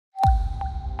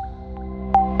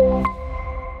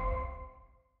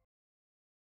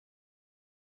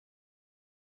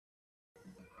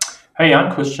Hey,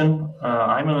 I'm Christian.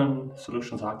 I'm a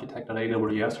solutions architect at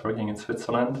AWS working in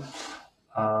Switzerland.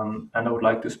 And I would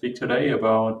like to speak today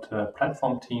about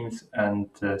platform teams and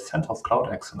Center of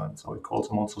Cloud Excellence, or we call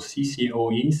them also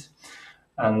CCoEs.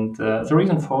 And the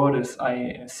reason for it is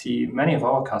I see many of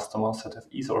our customers that have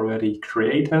either already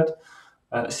created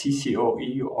a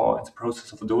CCoE or in the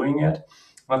process of doing it.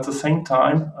 But at the same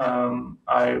time,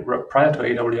 I worked prior to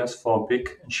AWS for a big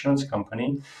insurance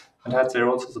company and had there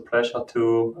also the pleasure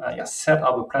to set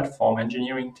up a platform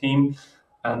engineering team.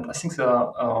 And I think there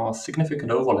are significant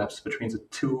overlaps between the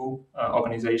two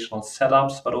organizational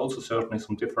setups, but also certainly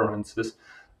some differences.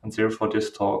 And therefore,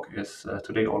 this talk is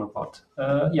today all about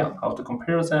how to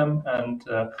compare them and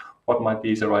what might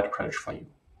be the right approach for you.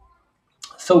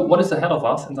 So what is ahead of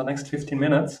us in the next 15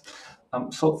 minutes?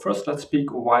 So first, let's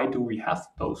speak why do we have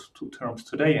those two terms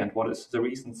today and what is the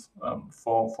reasons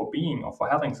for being or for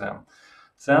having them.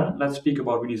 Then let's speak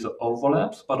about really the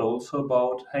overlaps, but also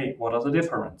about, hey, what are the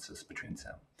differences between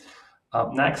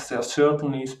them? Next, there are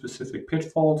certainly specific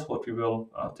pitfalls, what we will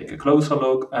take a closer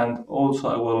look, and also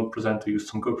I will present to you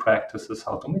some good practices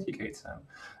how to mitigate them.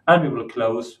 And we will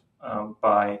close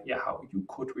by how you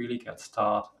could really get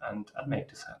started and make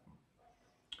this happen.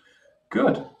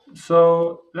 Good.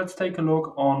 So let's take a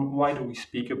look on why do we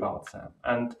speak about them.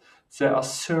 And there are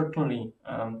certainly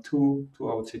two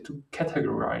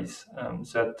categories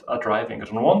that are driving it.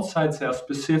 On one side, there are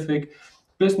specific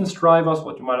business drivers,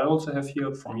 what you might also have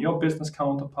here from your business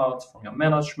counterparts, from your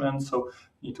management. So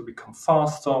we need to become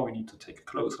faster. We need to take a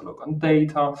closer look on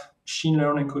data. Machine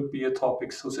learning could be a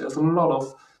topic. So there's a lot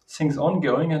of things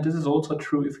ongoing. And this is also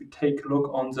true if you take a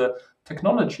look on the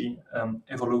technology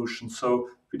evolution. So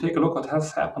if you take a look at what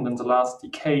has happened in the last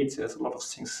decades, there's a lot of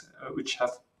things which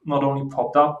have not only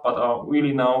popped up, but are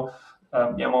really now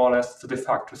more or less the de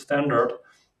facto standard.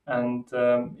 And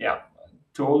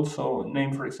to also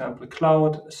name, for example,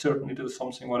 cloud, certainly this is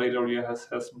something what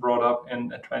AWS has brought up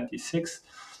in 26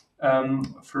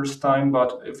 first time.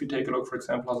 But if you take a look, for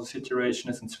example, how the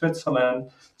situation is in Switzerland,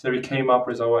 so we came up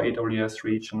with our AWS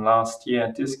region last year,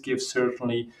 and this gives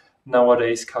certainly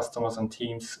nowadays customers and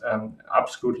teams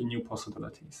absolutely new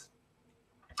possibilities.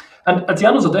 And at the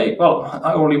end of the day, well,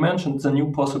 I already mentioned the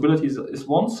new possibilities is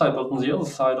one side, but on the other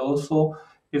side also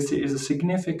is a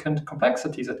significant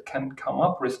complexity that can come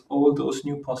up with all those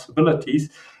new possibilities.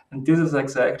 And this is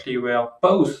exactly where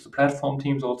both the platform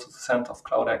teams, also the Center of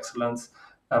Cloud Excellence,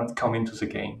 come into the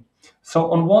game.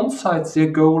 So on one side, their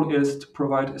goal is to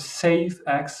provide a safe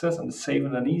access and a safe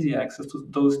and an easy access to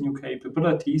those new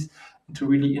capabilities and to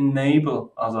really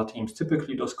enable other teams.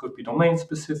 Typically, those could be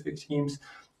domain-specific teams.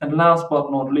 And last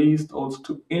but not least, also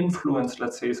to influence,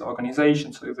 let's say, this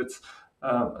organization. So if it's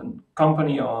a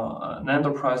company or an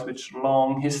enterprise with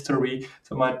long history,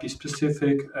 there might be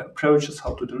specific approaches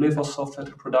how to deliver software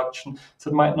to production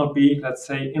that might not be, let's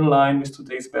say, in line with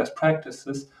today's best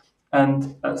practices.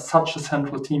 And such a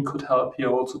central team could help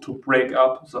here also to break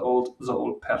up the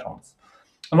old patterns.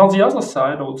 And on the other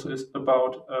side also is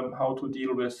about how to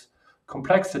deal with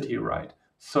complexity, right?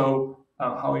 So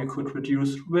how you could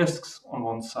reduce risks on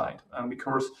one side,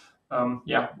 because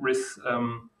with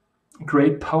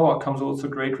great power comes also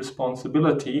great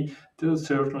responsibility. This is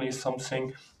certainly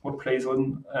something what plays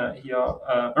on here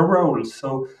a role.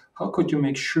 So how could you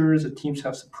make sure the teams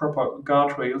have the proper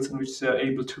guardrails in which they're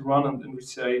able to run and in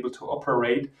which they're able to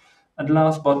operate? And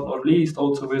last but not least,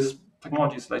 also with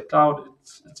technologies like cloud,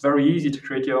 it's very easy to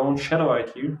create your own shadow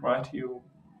IT, right? You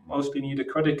mostly need a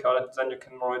credit card, then you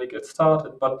can already get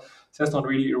started. But there's not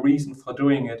really a reason for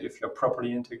doing it if you're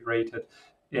properly integrated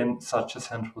in such a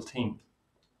central team.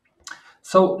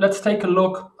 So let's take a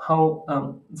look how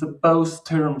the both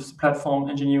terms, platform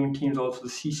engineering teams, also the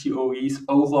CCoEs,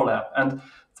 overlap. And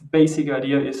the basic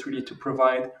idea is really to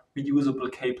provide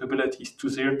reusable capabilities to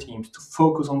their teams, to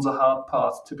focus on the hard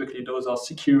parts. Typically, those are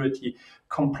security,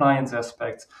 compliance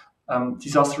aspects,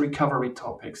 disaster recovery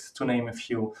topics, to name a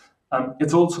few.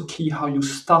 It's also key how you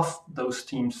staff those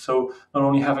teams. So not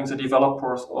only having the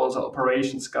developers or the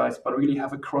operations guys, but really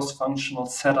have a cross-functional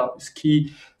setup is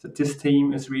key, that this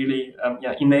team is really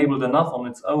enabled enough on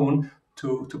its own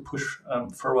to push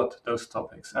forward those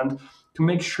topics. And to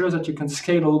make sure that you can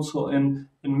scale also in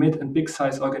mid and big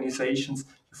size organizations,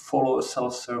 you follow a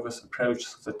self-service approach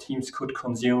so that teams could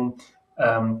consume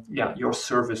your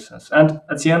services. And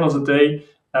at the end of the day,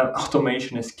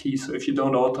 automation is key. So if you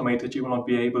don't automate it, you will not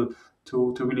be able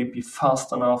to really be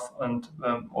fast enough and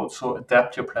also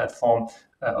adapt your platform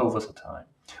over the time.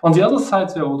 On the other side,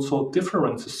 there are also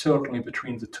differences certainly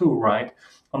between the two, right?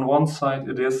 On one side,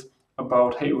 it is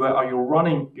about, hey, where are you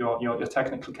running your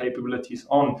technical capabilities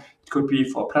on? It could be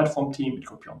for a platform team, it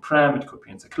could be on-prem, it could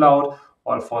be in the cloud,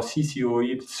 while for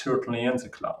CCoE, it's certainly in the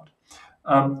cloud.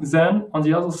 Then on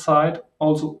the other side,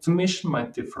 also the mission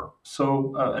might differ.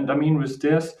 So, and I mean with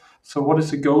this, so what is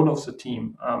the goal of the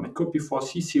team? It could be for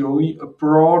CCoE a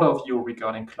broader view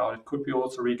regarding cloud. It could be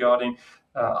also regarding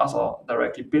other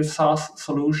directly built SaaS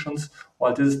solutions,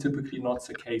 while this is typically not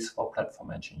the case for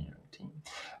platform engineering team.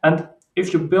 And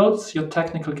if you build your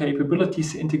technical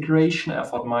capabilities, the integration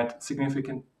effort might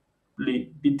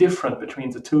significantly be different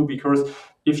between the two, because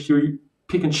if you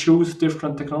pick and choose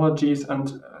different technologies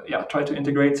and try to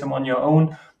integrate them on your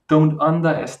own, don't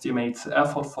underestimate the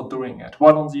effort for doing it.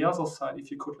 While on the other side,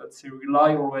 if you could, let's say,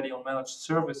 rely already on managed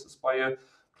services by a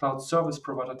cloud service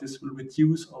provider, this will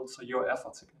reduce also your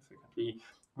effort significantly,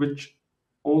 which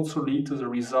also lead to the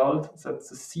result that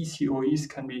the CCoEs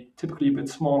can be typically a bit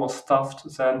smaller staffed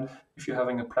than if you're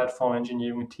having a platform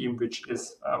engineering team, which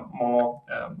is more,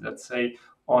 let's say,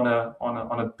 on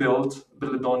a build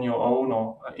it on your own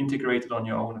or integrated on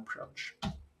your own approach.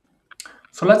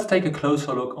 So let's take a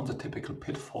closer look on the typical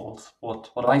pitfalls, what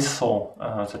I saw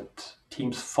that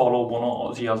teams follow one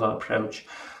or the other approach.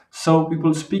 So we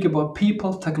will speak about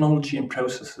people, technology, and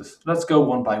processes. Let's go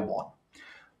one by one.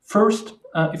 First,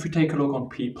 if we take a look on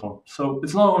people, so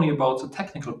it's not only about the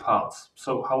technical parts,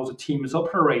 so how the team is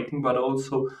operating, but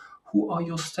also who are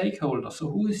your stakeholders? So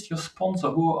who is your sponsor?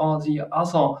 Who are the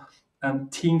other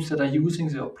teams that are using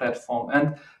your platform?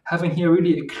 And having here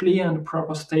really a clear and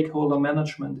proper stakeholder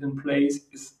management in place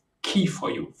is key for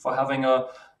you for having a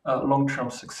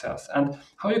long-term success. And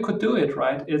how you could do it,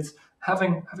 right? It's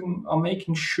having or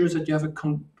making sure that you have a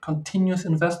continuous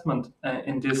investment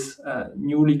in this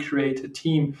newly created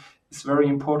team is very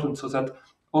important, so that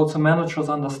also managers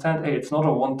understand, hey, it's not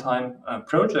a one-time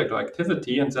project or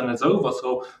activity and then it's over,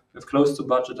 so we've closed the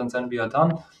budget and then we are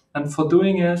done. And for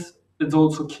doing this, it's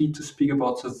also key to speak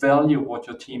about the value of what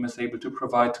your team is able to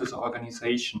provide to the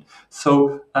organization.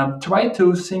 So try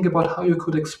to think about how you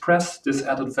could express this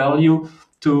added value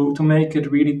to make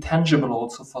it really tangible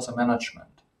also for the management.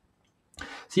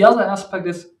 The other aspect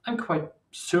is, I'm quite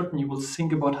certain you will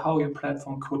think about how your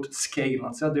platform could scale,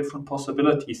 and there are different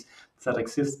possibilities that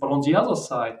exist. But on the other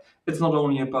side, it's not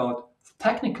only about the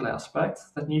technical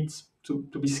aspects that needs to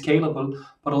be scalable,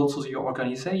 but also your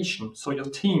organization, so your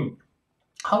team.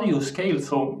 How do you scale?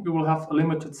 So you will have a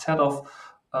limited set of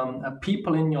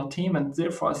people in your team, and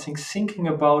therefore I think thinking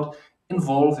about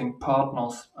involving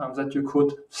partners that you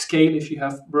could scale if you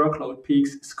have workload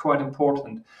peaks is quite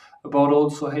important. About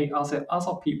also, hey, are there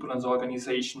other people in the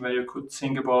organization where you could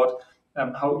think about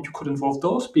how you could involve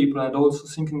those people, and also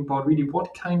thinking about really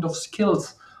what kind of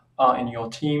skills are in your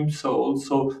team. So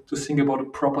also to think about a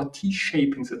proper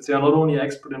T-shaping, that they are not only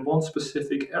expert in one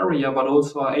specific area, but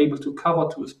also are able to cover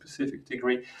to a specific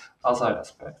degree other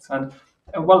aspects. And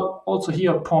well, also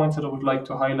here a point that I would like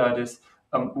to highlight is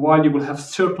while you will have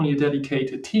certainly a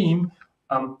dedicated team,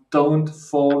 don't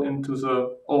fall into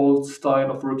the old style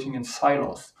of working in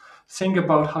silos. Think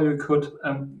about how you could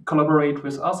collaborate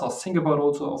with others. Think about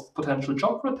also of potential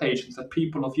job rotations, that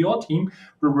people of your team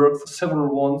will work for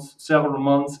several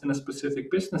months in a specific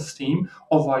business team,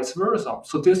 or vice versa.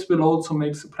 So this will also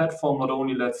make the platform not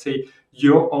only, let's say,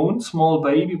 your own small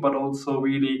baby, but also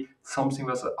really something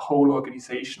that the whole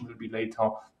organization will be later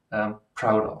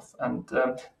proud of. And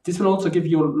this will also give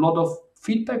you a lot of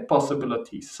feedback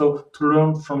possibilities. So to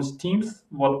learn from the teams,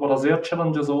 what are their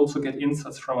challenges, also get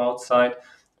insights from outside.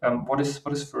 What is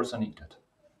further needed.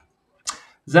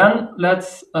 Then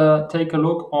let's take a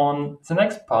look on the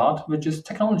next part, which is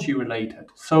technology related.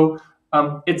 So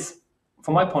it's,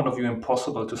 from my point of view,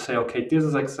 impossible to say, okay, this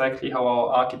is exactly how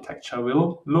our architecture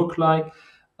will look like,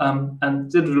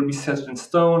 and it will be set in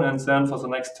stone, and then for the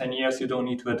next 10 years you don't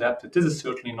need to adapt it. This is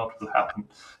certainly not what will happen.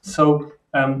 So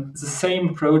the same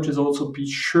approach is also be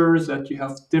sure that you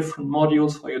have different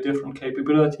modules for your different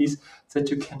capabilities that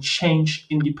you can change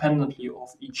independently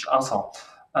of each other.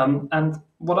 And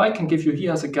what I can give you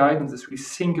here as a guidance is really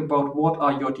think about what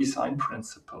are your design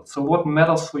principles. So what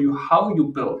matters for you, how you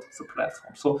build the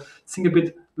platform. So think a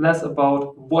bit less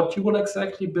about what you will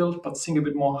exactly build, but think a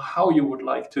bit more how you would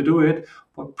like to do it,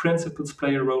 what principles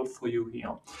play a role for you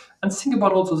here. And think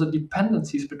about also the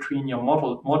dependencies between your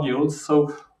modules.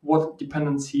 So what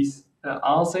dependencies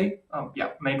are they?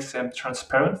 Makes them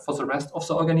transparent for the rest of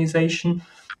the organization.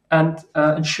 And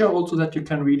ensure also that you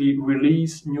can really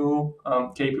release new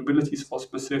capabilities for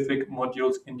specific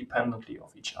modules independently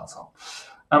of each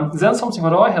other. Then something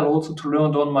that I had also to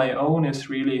learn on my own is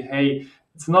really, hey,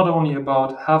 it's not only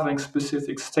about having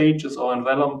specific stages or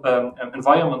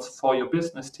environments for your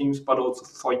business teams, but also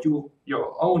for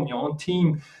your own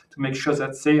team, to make sure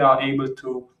that they are able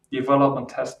to develop and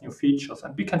test new features.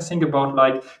 And we can think about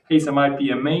like, hey, there might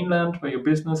be a mainland where your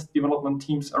business development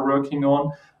teams are working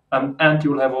on, and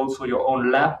you will have also your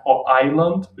own lab or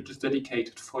island, which is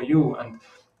dedicated for you. And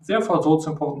therefore, it's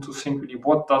also important to think really,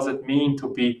 what does it mean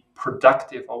to be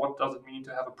productive, or what does it mean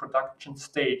to have a production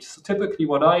stage? So typically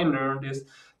what I learned is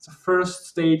the first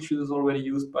stage that is already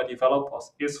used by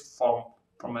developers is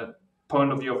from a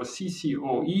point of view of a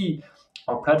CCoE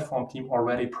or platform team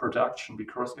already production,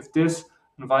 because if this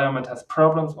environment has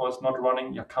problems or is not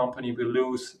running, your company will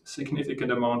lose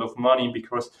significant amount of money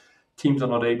because teams are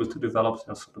not able to develop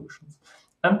their solutions.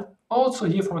 And also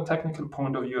here from a technical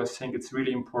point of view, I think it's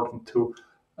really important to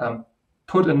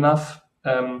put enough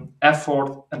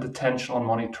effort and attention on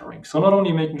monitoring. So not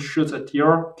only making sure that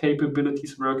your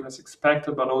capabilities work as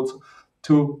expected, but also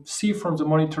to see from the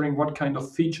monitoring what kind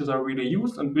of features are really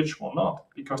used and which will not,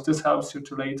 because this helps you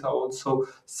to later also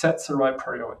set the right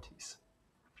priorities.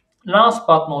 Last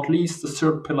but not least, the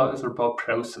third pillar is about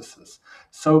processes.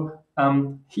 So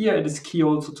here it is key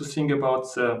also to think about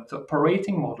the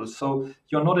operating model. So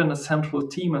you're not in a central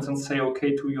team and then say,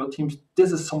 okay, to your teams,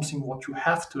 this is something what you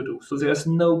have to do. So there's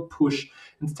no push.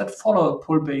 Instead, follow a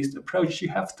pull-based approach. You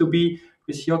have to be,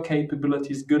 with your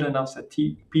capabilities, good enough that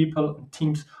people and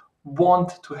teams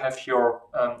want to have your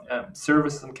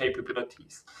services and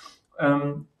capabilities.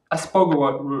 I spoke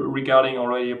about regarding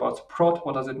already about prod.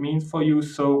 What does it mean for you?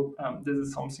 So this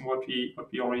is something what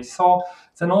we already saw.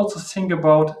 Then also think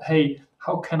about, hey,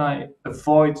 how can I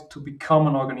avoid to become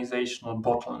an organizational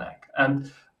bottleneck? And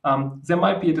there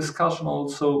might be a discussion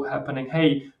also happening.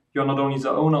 Hey, you're not only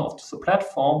the owner of the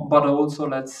platform, but also,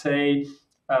 let's say,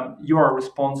 you are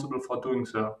responsible for doing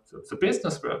the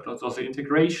business workloads or the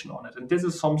integration on it. And this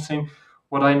is something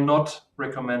what I not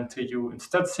recommend to you.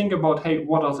 Instead, think about, hey,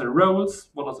 what are the roles,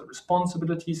 what are the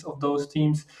responsibilities of those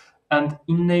teams, and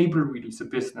enable really the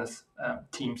business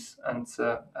teams and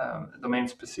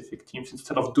domain-specific teams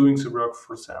instead of doing the work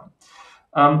for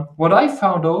them. What I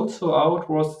found also out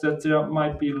was that there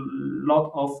might be a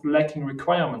lot of lacking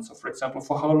requirements. So, for example,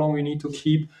 for how long we need to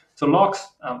keep the logs.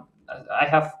 I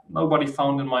have nobody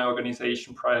found in my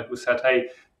organization prior who said, hey,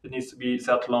 it needs to be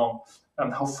that long.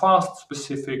 How fast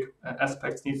specific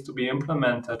aspects needs to be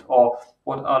implemented, or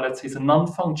what are, let's say, the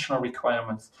non-functional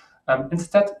requirements.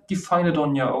 Instead, define it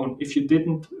on your own. If you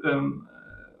didn't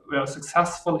were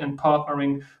successful in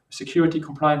partnering with security,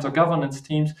 compliance, or governance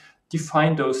teams,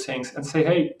 define those things and say,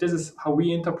 hey, this is how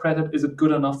we interpret it. Is it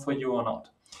good enough for you or not?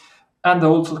 And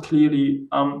also clearly,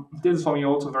 this is for me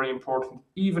also very important.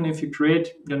 Even if you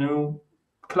create your new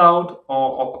cloud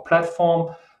or a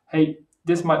platform, hey,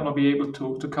 this might not be able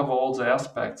to cover all the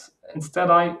aspects.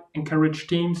 Instead, I encourage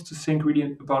teams to think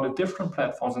really about the different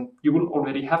platforms, and you will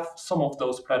already have some of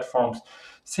those platforms.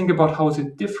 Think about how they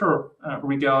differ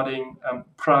regarding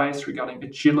price, regarding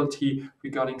agility,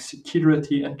 regarding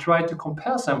security, and try to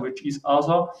compare them with each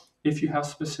other if you have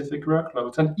specific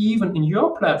workloads. And even in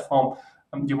your platform,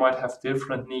 you might have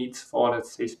different needs for,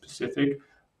 let's say, specific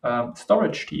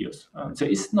storage tiers. There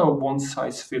is no one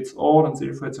size fits all, and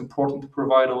therefore it's important to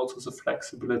provide also the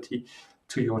flexibility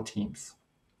to your teams.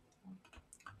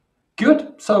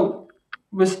 Good. So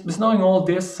with knowing all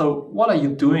this, so what are you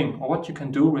doing or what you can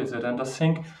do with it? And I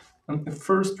think the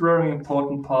first very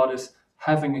important part is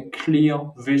having a clear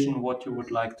vision what you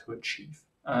would like to achieve.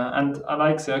 And I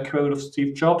like the quote of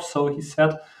Steve Jobs. So he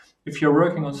said, if you're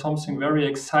working on something very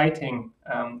exciting,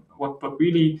 what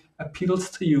really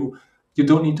appeals to you, you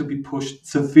don't need to be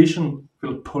pushed. The vision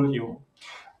will pull you.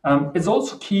 It's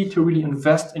also key to really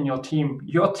invest in your team.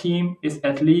 Your team is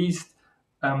at least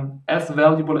as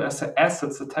valuable as the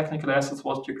assets, the technical assets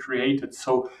what you created.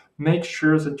 So make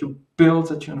sure that you build,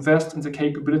 that you invest in the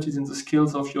capabilities and the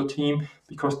skills of your team,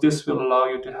 because this will allow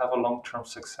you to have a long-term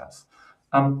success.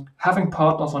 Having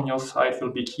partners on your side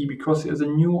will be key, because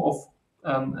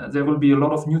there will be a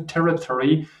lot of new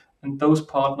territory, and those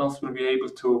partners will be able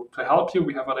to help you.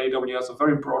 We have at AWS a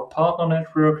very broad partner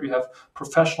network. We have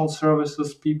professional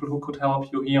services, people who could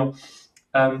help you here.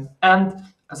 And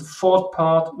as a fourth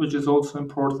part, which is also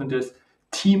important, is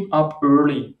team up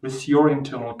early with your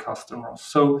internal customers.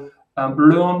 So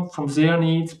learn from their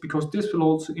needs, because this will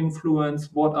also influence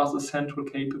what are the central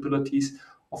capabilities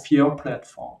of your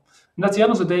platform. And at the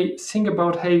end of the day, think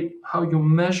about, hey, how you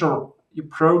measure your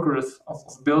progress of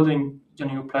building your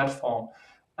new platform.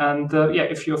 And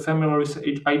if you're familiar with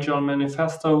the Agile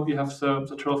Manifesto, you have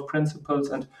the 12 principles,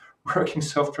 and working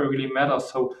software really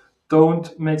matters. So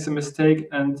don't make the mistake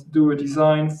and do a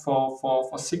design for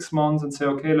 6 months and say,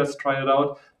 okay, let's try it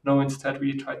out. No, instead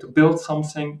we try to build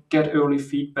something, get early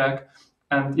feedback,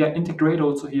 and integrate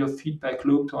also your feedback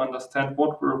loop to understand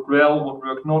what worked well, what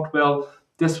worked not well.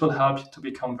 this will help you to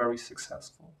become very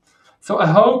successful. So I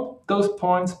hope those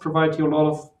points provide you a lot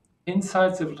of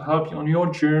insights. It will help you on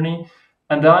your journey.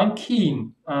 And I'm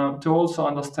keen to also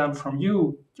understand from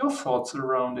you your thoughts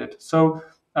around it. So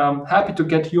happy to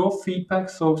get your feedback.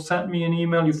 So send me an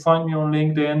email. You find me on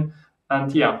LinkedIn.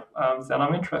 And yeah, then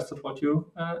I'm interested what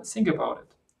you think about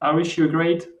it. I wish you a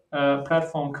great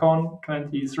Platform Con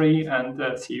 23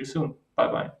 and see you soon.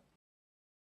 Bye bye.